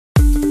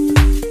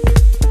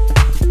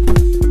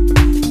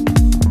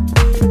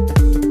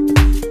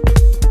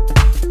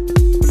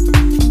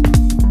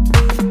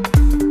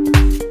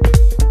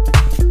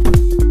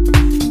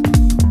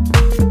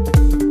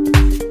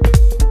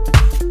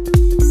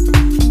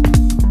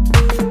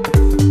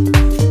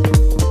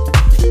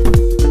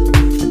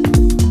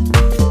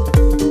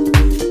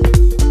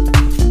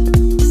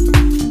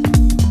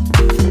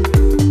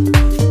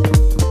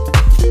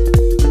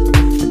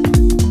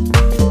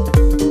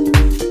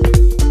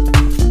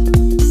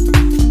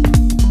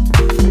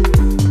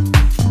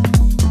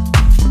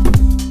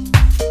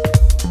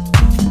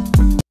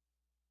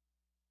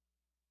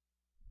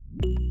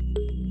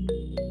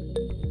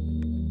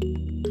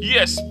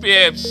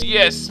babes.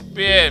 Yes,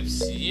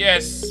 babes.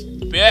 Yes,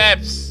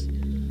 babes.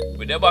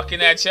 We're back in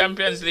the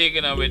Champions League,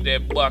 you know. We're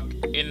back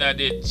in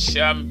the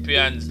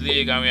Champions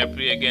League, and we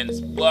play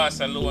against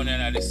Barcelona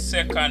in the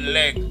second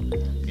leg.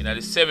 In the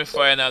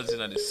semi-finals, in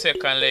the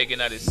second leg, in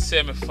the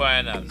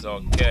semi-finals.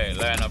 Okay,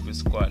 line up the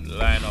squad.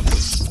 Line up the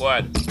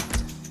squad.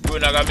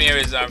 Bruno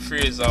Ramirez and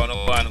Fraser, on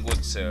go on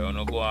good, sir.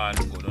 On go on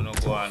good. On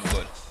go on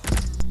good.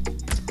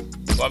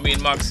 Come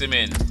in,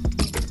 Maximin.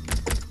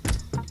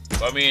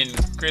 Come in,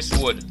 Chris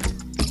Wood.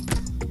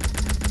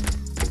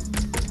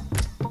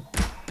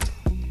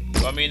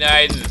 Come in,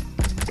 Hayden.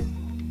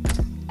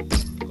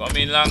 Come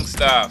in,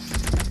 Longstaff.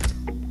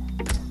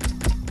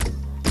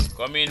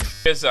 Come in,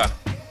 Fraser.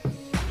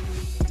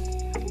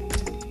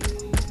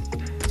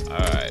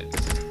 Alright.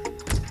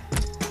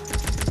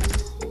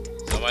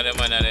 Some of them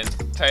man are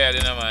tired,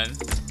 you know, man.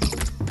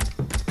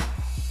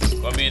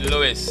 Come in,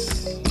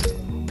 Lewis.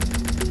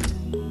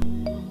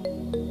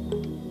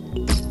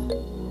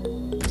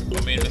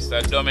 Come in,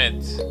 Mr.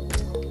 Dummett.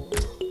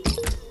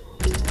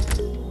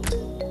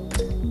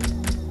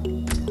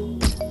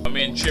 Come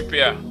in,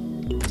 Trippier.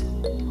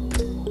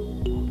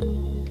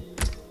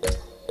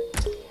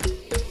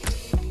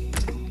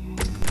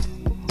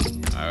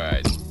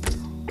 Alright.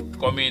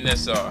 Come in there,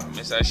 sir.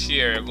 Mr.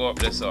 Shear, you go up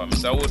there, sir.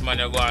 Mr. Woodman,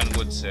 you're going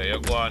good, sir. You're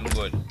going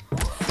good.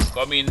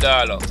 Come in,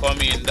 Darlow.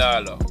 Come in,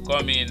 Darlow.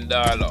 Come in,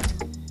 Darlow.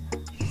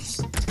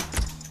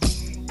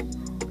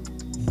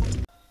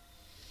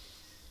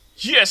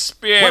 Yes,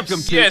 babes.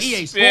 Welcome to yes, EA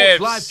Sports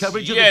babes. live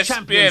coverage of yes, the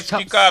Champions babes.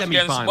 Cup Kick off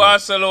against semi-final.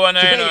 Barcelona,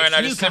 you know, Today in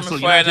the Newcastle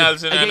semi-finals,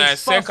 United in the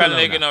against second Barcelona.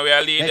 leg, you know, we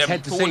are lead Let's them head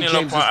to 2-0 St. up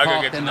James's on Park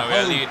aggregate, you and know, the we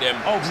are home lead them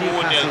of 2-0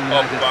 Newcastle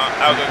up United. on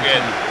aggregate.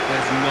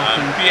 There's And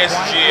nothing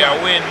PSG quite are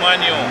win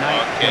Manu.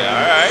 Okay,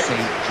 alright. St.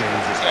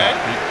 James's Okay.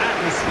 Park. The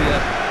atmosphere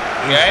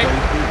Okay. is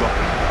going to be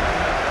rocking.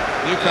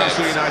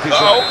 Newcastle United.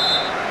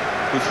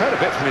 We've heard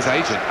a bit from his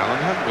agent, Alan,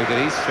 haven't we, that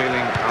he's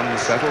feeling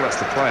unsettled. That's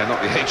the player,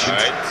 not the agent.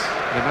 Right.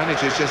 The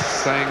manager's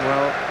just saying,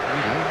 well, you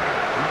know,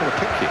 I'm going to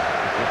pick you.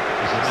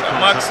 So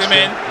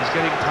Maximin. He's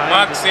getting paid.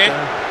 Maxi.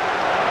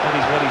 That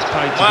is what he's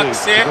paid to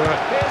Maxi. do.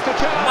 Here's the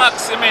chance.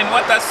 Maximin,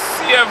 what a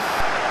save.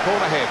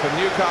 Corner here from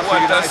Newcastle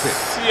What a United.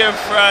 save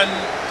from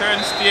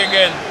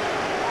Turnstegen.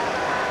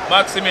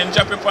 Maximin,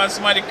 drop it on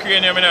somebody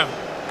cranium, you know.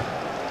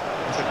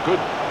 It's a good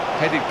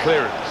headed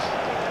clearance.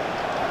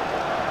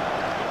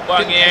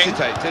 Bang Didn't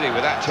hesitate, did he,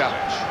 with that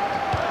challenge?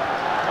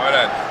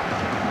 Alright.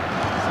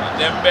 So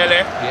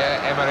Dembele.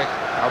 Yeah, Emerick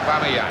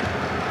Aubameyang.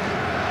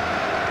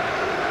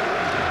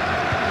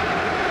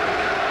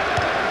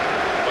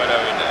 What are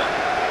we doing?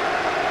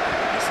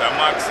 Mr.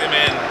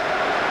 Maximin.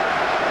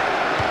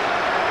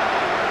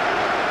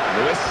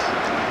 Lewis.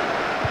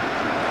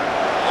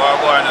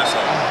 Go on,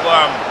 son.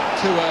 Bam.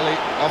 Too early,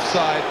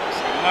 offside.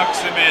 So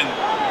Maximin.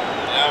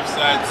 The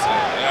offside, sir.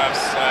 The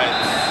offside,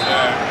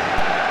 sir.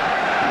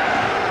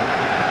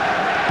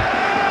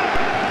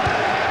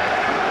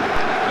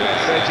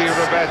 Sergio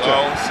Roberto.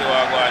 Go, see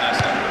what go on,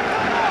 son.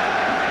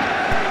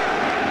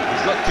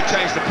 He's looked to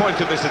change the point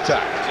of this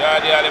attack.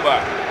 Jordi Alba.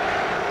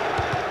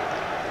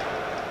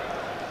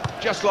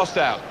 Just lost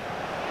out.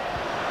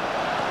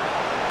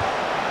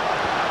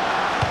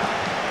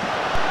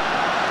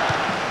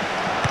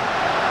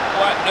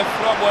 What the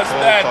flop was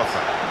that?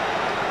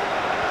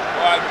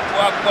 What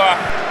Pogba?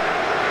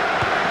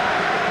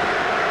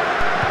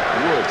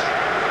 Wood.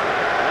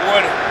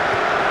 Wood.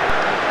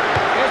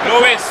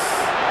 Lewis.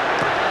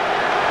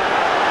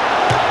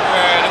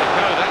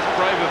 No, that's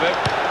brave of him.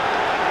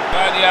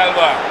 Jordi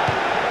Alba.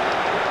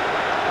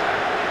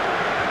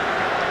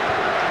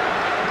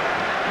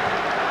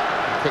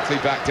 Quickly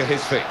back to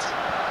his feet.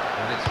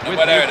 And it's with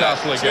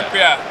Newcastle again.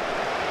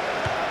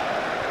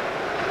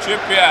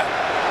 Trippier.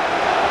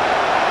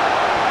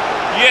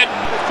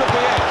 Yedden.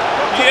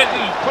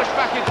 Yedden. Push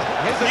back in.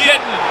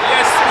 Yedden.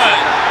 Yes,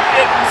 man.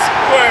 Yedden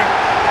square.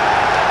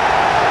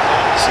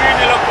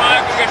 3-0 up on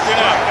aggregate, you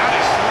know.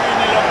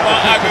 3-0 up on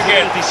He's a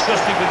aggregate. little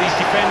disgusted with these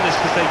defenders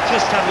because they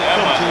just haven't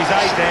come to his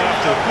aid there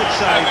after a good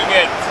save.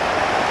 Aggregate.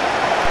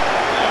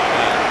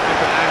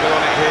 Different angle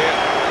on it here.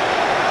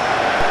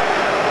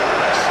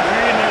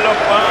 3-0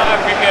 up on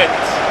aggregate.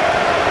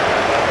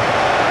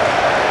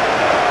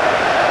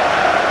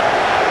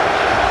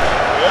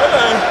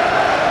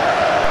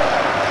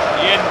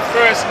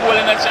 First goal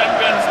in the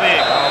Champions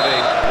League. Oh, the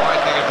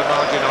widening of the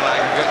margin on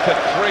aggregate to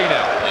 3-0.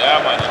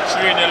 Yeah, man.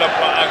 3-0 up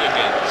on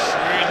aggregate.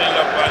 3-0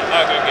 up on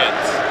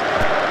aggregate.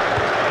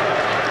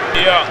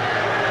 Yeah.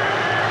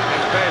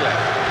 Dembele.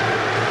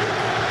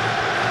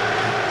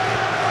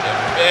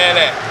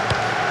 Dembele.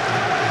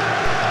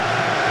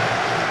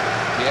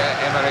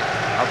 Yeah, Emerick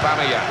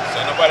Aubameyang.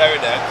 So nobody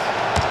with that.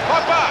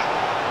 Pogba.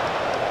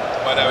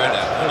 Nobody with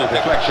that. Little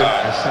deflection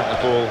has sent the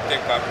ball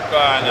Take a over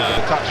corner.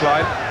 the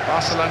touchline.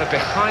 Barcelona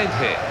behind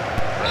here.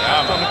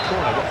 Yeah, On man. the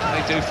corner, what can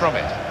they do from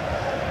it?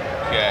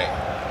 Okay.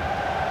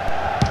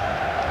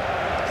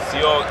 See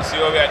how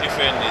we are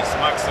defending this.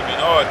 Maximin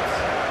out.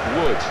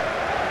 Wood.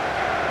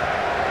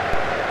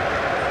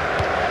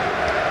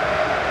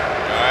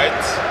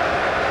 Right.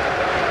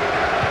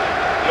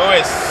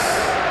 Lewis.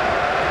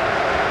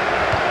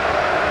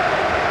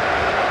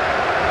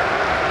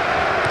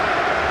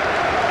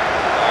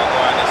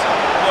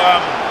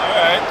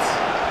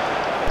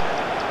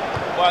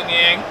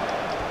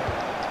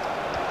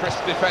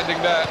 Crisp defending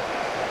there.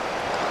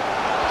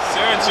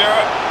 Sergio,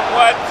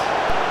 what?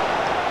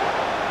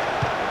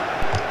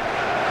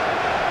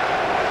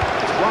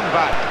 It's one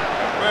back.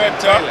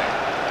 Roberto.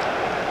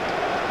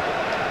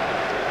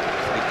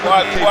 He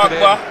couldn't keep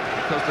it Pogba. in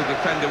because the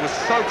defender was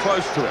so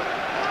close to it.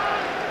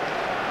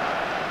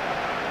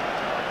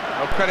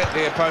 I'll credit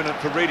the opponent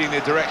for reading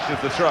the direction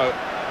of the throw.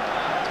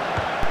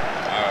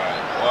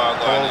 Alright,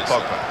 Paul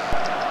Pogba.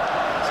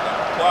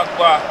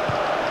 Pogba.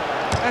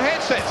 And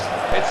hits it.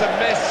 It's a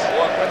miss.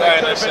 When Guy they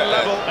could have been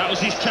level. That was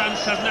his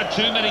chance, hasn't had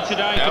too many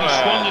today, Yeah, but he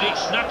man. squandered it,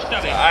 snatched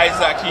at it.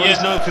 Isaac Well, he's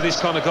Hayden. known for this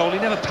kind of goal. He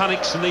never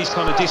panics from these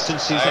kind of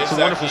distances. That's a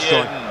wonderful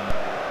strike.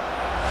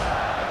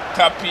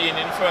 Tapping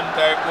in front of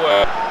the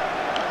goal.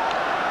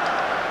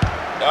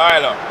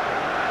 Dialogue.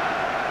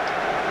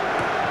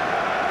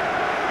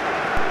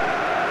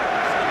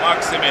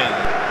 Maximin.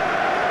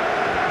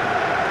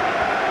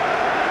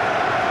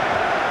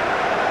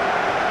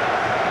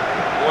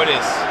 What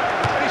is?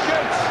 And he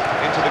shoots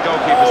into the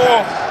goalkeeper's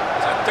hands.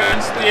 It's a turn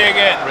stay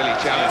again. Really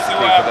challenged You see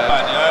the what keeper there.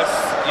 happened? Yes.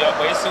 Yeah,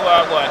 but you see what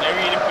happened. They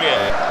read the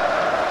play.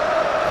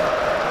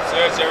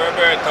 Sergio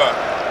Roberto.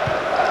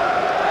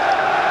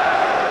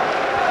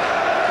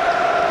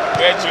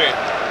 Pedri.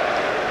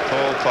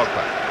 Paul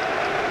Pogba.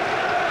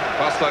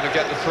 Barcelona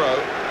get the throw.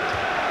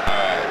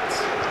 Alright.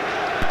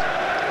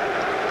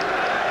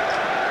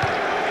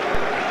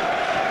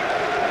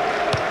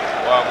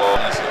 Wow,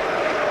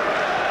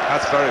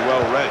 That's very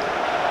well read.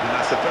 And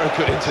that's a very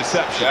good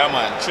interception. yeah,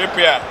 man.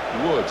 Trippier.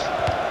 Wood.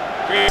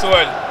 Great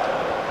one.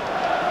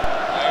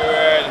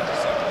 Alright.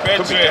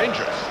 Could be Pedri.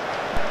 dangerous.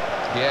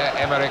 Yeah,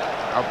 Emerick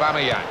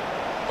Aubameyang.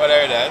 What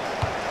are that?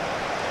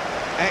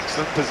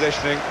 Excellent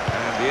positioning,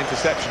 and the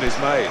interception is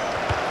made.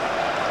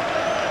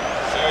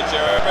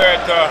 Sergio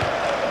Roberto.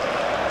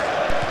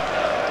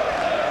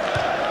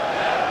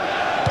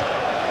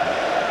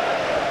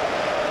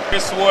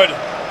 Chris Wood.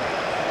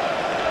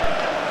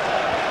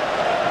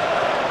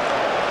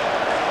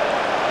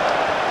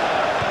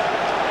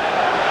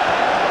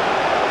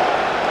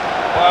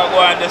 Go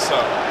on this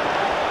one.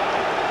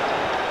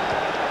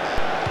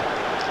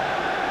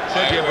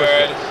 Sergio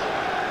Busquets.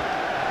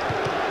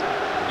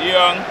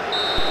 Young.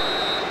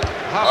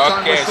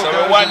 Half-time Okay, whistle so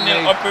goes we're in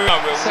 1-0 the up in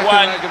round.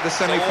 second leg of the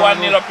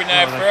semi-final. 1-0 up in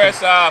the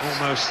first half.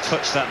 Almost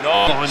touched that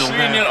No, final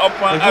 3-0 now.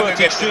 up on They've worked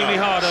aggregate, extremely you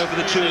know. hard over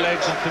the two 3-0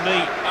 legs, and for me,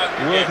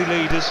 aggregate. worthy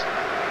leaders.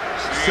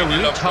 So 3-0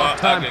 reached up on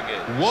half-time,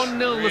 aggregate.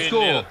 1-0 the 3-0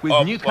 score, with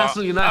up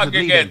Newcastle on United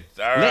leading. aggregate.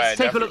 All Let's right,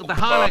 take a look at the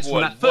highlights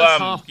from that Bam, first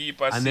half,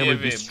 keeper and then we'll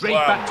be saving, straight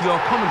bam. back to your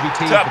commentary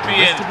team Tap for the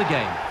rest in. of the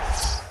game.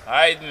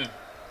 Hayden.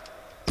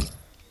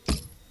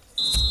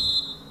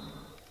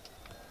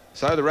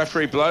 So the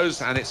referee blows,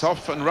 and it's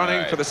off and running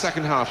Right. for the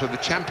second half of the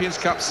Champions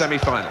Cup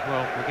semi-final.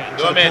 Well, we're getting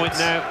to Dom the it. point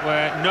now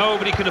where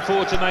nobody can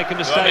afford to make a Dom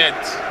mistake.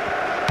 it.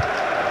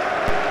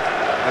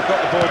 They've got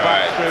the ball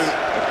back Right. through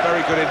a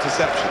very good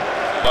interception.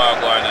 Go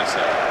on this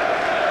one.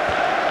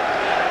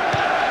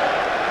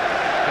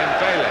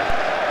 Dembele.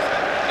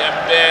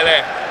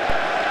 Dembele.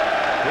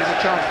 Here's a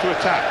chance to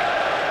attack.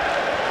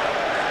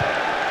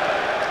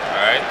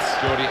 Alright.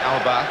 Jordi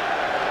Alba.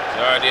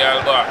 Jordi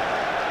Alba.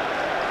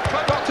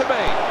 But not to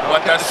me.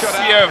 What Get a the shot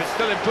out, save. it's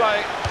still in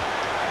play.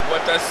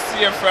 What a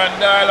save from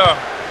Darlow.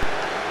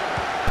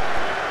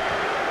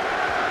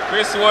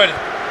 Chris Wood.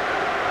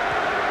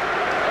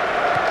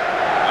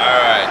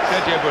 Alright.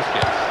 Sergio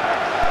Busquets.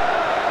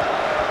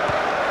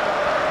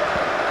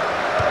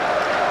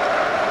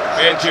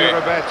 Pedri. Sergio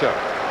Roberto.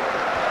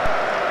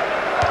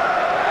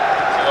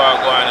 So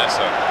I'll go on this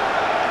one.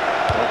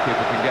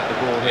 Goalkeeper can get the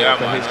ball here Yeah,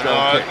 for man. his You goal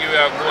know, kick. give me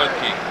a goal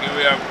kick. Give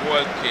me a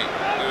goal kick.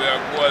 Give me a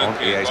goal On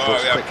kick. EA Oh,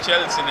 Sports we have quick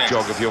Chelsea next.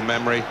 jog of your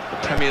memory, the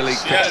Premier League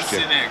Chelsea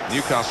fixture, next.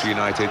 Newcastle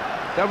United.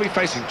 They'll be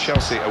facing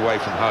Chelsea away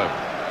from home.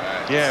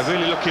 Yeah,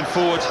 really looking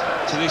forward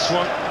to this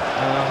one.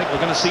 I think we're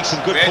going to see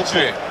some good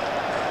Pedri. football.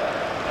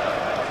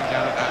 Looking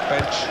down at that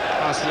bench,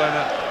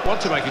 Barcelona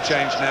want to make a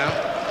change now.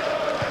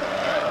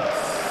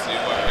 See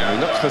what we He have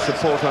looks for got.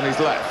 support on his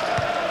left.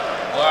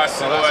 Well, that's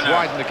Barcelona.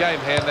 widened the game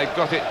here, and they've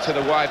got it to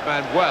the wide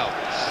man well.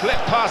 Slip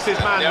past his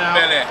man now.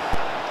 Dembele.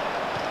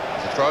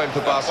 It's a throw in for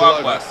Pogba,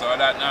 Barcelona. so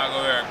that now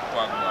go work.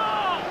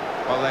 Pogba.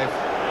 Well, they've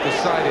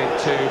decided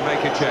to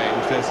make a change.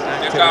 There's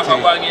Take activity off a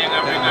bang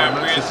and bring down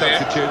her amongst the brace, eh?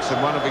 substitutes, and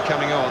one will be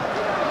coming on.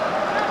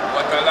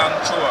 What a long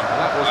throw.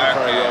 That wasn't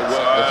very well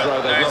worked, the throw.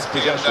 They've Nice lost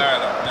claim, possession.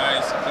 Darlow.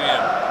 Nice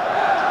claim.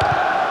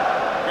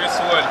 Chris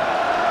Wood.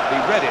 He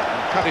read it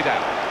and cut it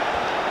out.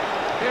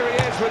 Here he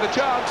is with a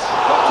chance.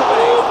 Not to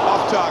be.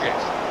 Off target.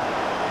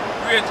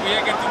 Great, we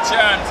get the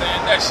chance,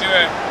 and that's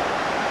sure.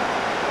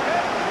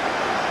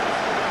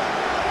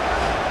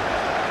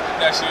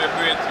 That's sure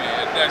great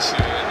way. That's sure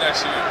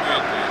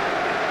great way.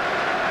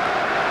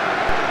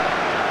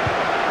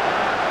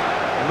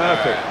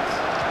 Murphy. Right.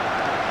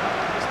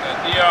 Mr.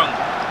 De Jong.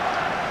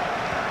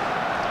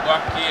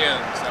 Wakil.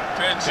 Mr.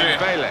 Pedri.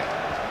 Dembele.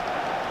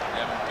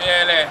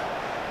 Dembele.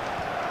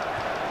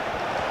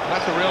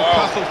 That's a real Wow.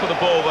 tussle for the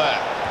ball there.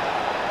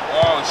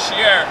 Oh,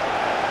 Shear.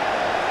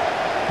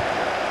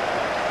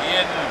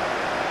 Eden.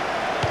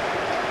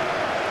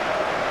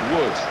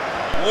 Wood.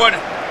 Wood.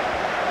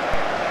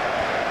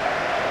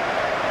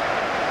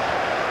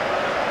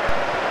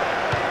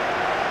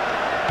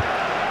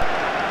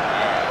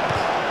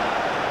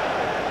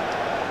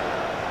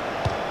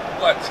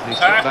 What? He's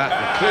got that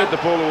and cleared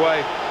the ball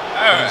away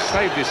and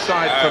saved his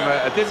side from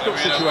a difficult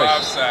situation.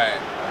 Offside.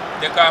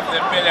 Take off the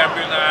belly and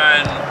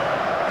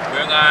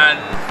bring on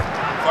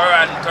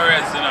Ferran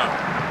Torres, you know.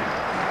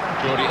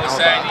 Jordi Alba.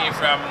 Signee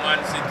from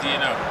Man City,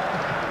 you know.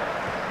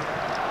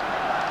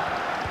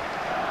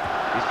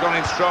 He's gone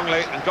in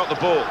strongly and got the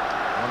ball.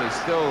 Well, he's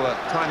still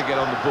trying to get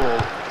on the ball,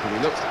 but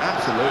he looks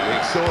absolutely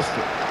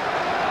exhausted.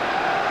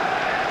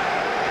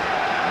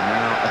 And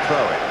now a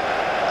throw-in.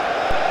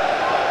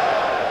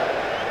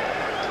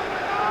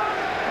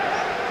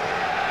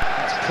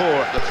 That's poor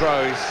at the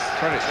throw. He's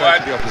thrown it straight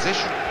to the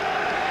opposition.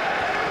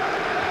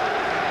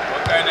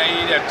 What kind of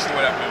idiot throw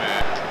that,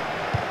 man?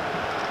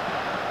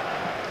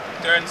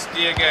 Turn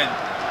stay again.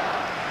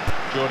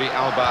 Jordi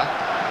Alba.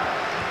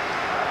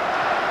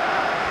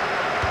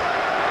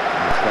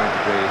 It's going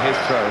to be his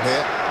throw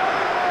here.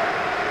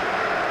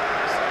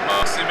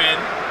 Maximin.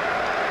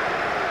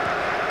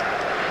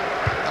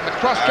 And the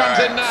cross comes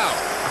in now.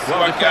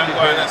 Well defended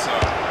here.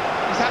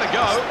 He's had a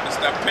go.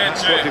 Mr.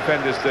 That's what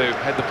defenders do.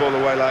 Head the ball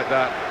away like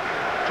that.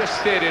 Just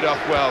steered it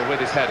off well with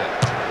his header.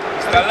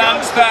 Mr.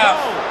 Longstaff.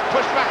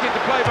 Pushed back into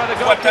play by the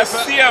goalkeeper. What a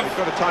save. He's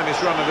got to time his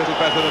run a little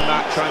better than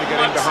that, trying to get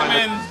in behind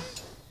it.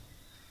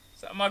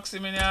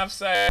 Maximin, you're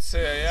offside,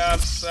 sir. You're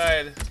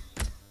offside.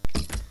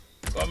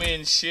 Come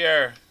in,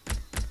 Shear.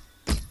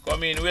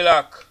 Come in,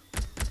 Willock.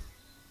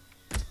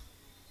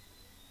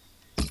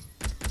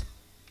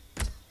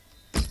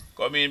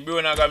 Come in,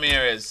 Bruno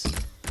Ramirez.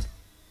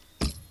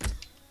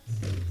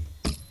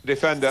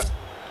 Defender.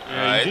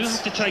 Yeah, you do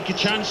have to take a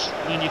chance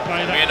when you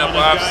play that Main kind of up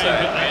game,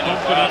 offside, but main they're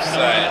up confident in the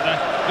way offside. that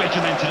they're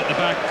regimented at the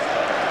back.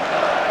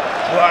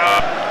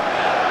 Wow.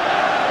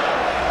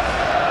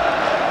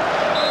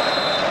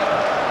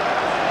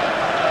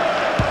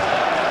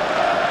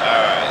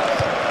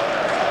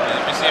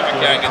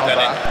 Can't get that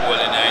in goal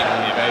in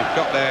They've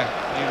got their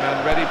new man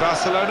ready,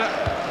 Barcelona,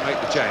 to make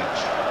the change.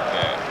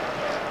 Yeah.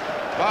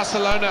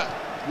 Barcelona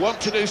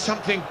want to do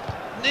something,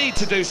 need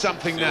to do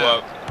something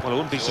now. Well, I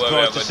wouldn't be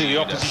surprised to see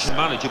the opposition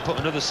manager put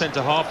another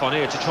centre-half on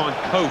here to try and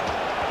cope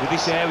with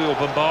this aerial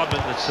bombardment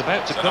that's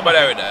about to come.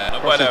 Nobody with that.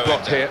 Nobody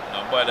blocked here.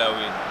 Nobody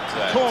with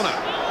that. Corner.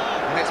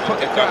 And it's put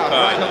the crowd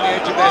right on the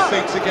edge of their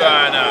seats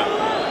again.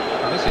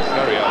 This is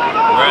very odd.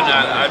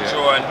 Bernal,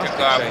 Acho and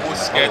Kaka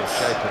Busquets.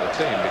 Shape of the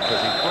team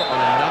because he's brought on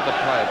another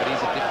player, but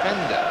he's a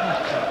defender. I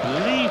can't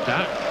believe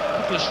that.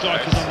 A couple of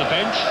strikers on the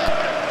bench.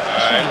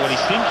 I don't know what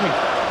he's thinking.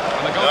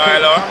 And the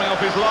goalkeeper coming off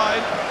his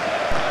line,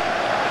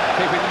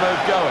 keeping the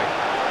move going.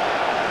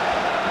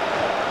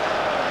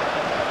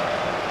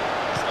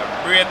 It's a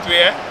great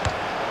way.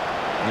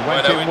 He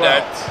went in with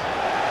well. that.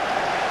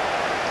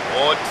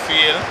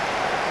 Outfield.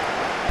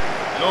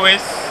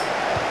 Lewis.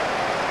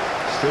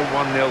 Still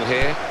 1-0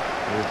 here,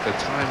 with the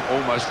time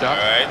almost up.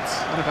 Alright.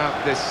 What about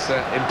this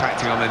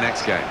impacting on the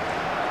next game?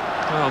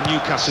 Well,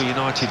 Newcastle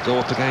United go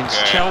up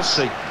against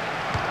Chelsea.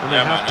 And they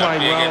have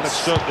played well, they've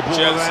stroked the ball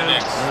Chelsea around.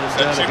 next.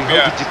 And they'll be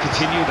hoping to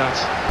continue that.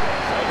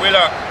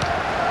 Willock.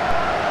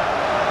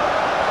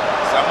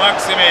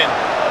 Maximin.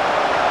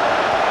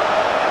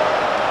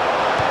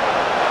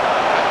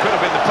 That could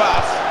have been the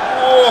pass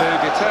to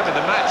determine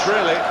the match,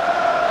 really.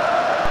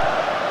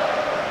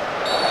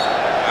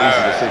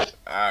 Easy decision.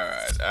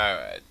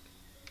 Alright.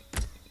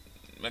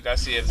 Make I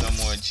see if some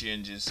more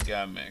changes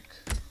can make.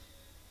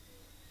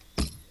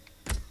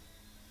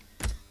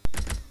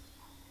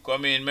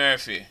 Come in,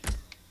 Murphy.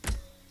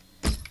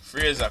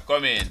 Fraser,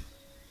 come in.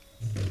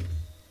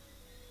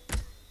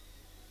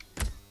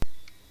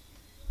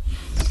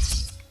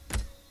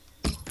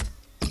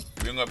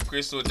 Bring up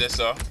Chris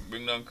Odessa.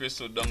 Bring down Chris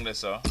down there,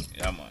 sir.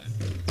 Yeah, man.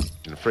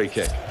 And a free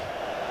kick.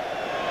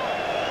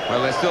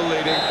 Well, they're still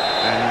leading,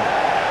 and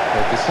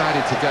they've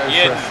decided to go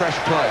for a fresh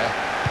player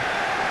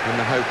in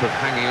the hope of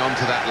hanging on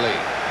to that lead.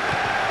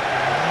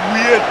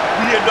 Weird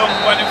down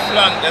on the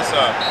flank there,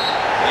 sir.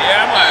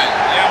 Yeah, man.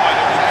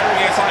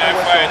 Place in the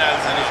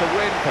finals. And it's a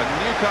win for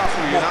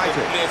Newcastle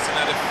United. Place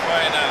in the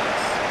finals.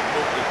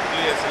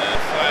 Place in the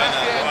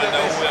finals.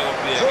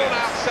 Drawn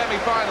out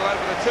semi-final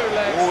over the two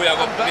legs. Who we are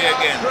going to play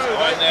against?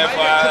 Well,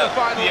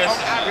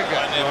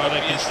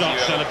 they can stop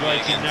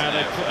celebrating now.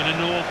 They've put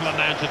an awful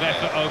amount of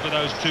effort over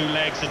those two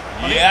legs, and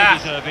I think they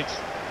deserve it.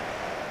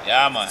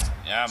 Yeah, man.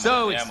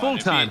 So it's full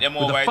time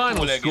with the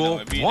final score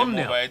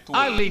 1-0.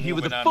 I'll leave you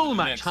with the full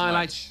match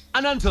highlights,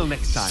 and until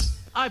next time,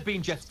 I've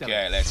been Jeff Stelling.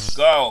 Okay, let's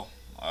go.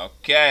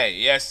 Okay,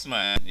 yes,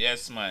 man.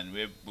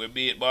 We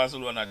beat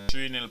Barcelona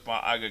 3-0 per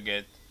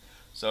aggregate.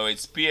 So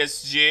it's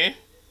PSG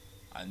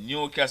and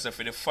Newcastle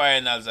for the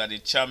finals of the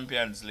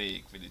Champions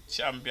League. For the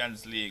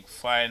Champions League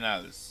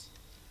finals.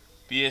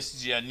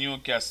 PSG and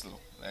Newcastle.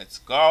 Let's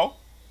go.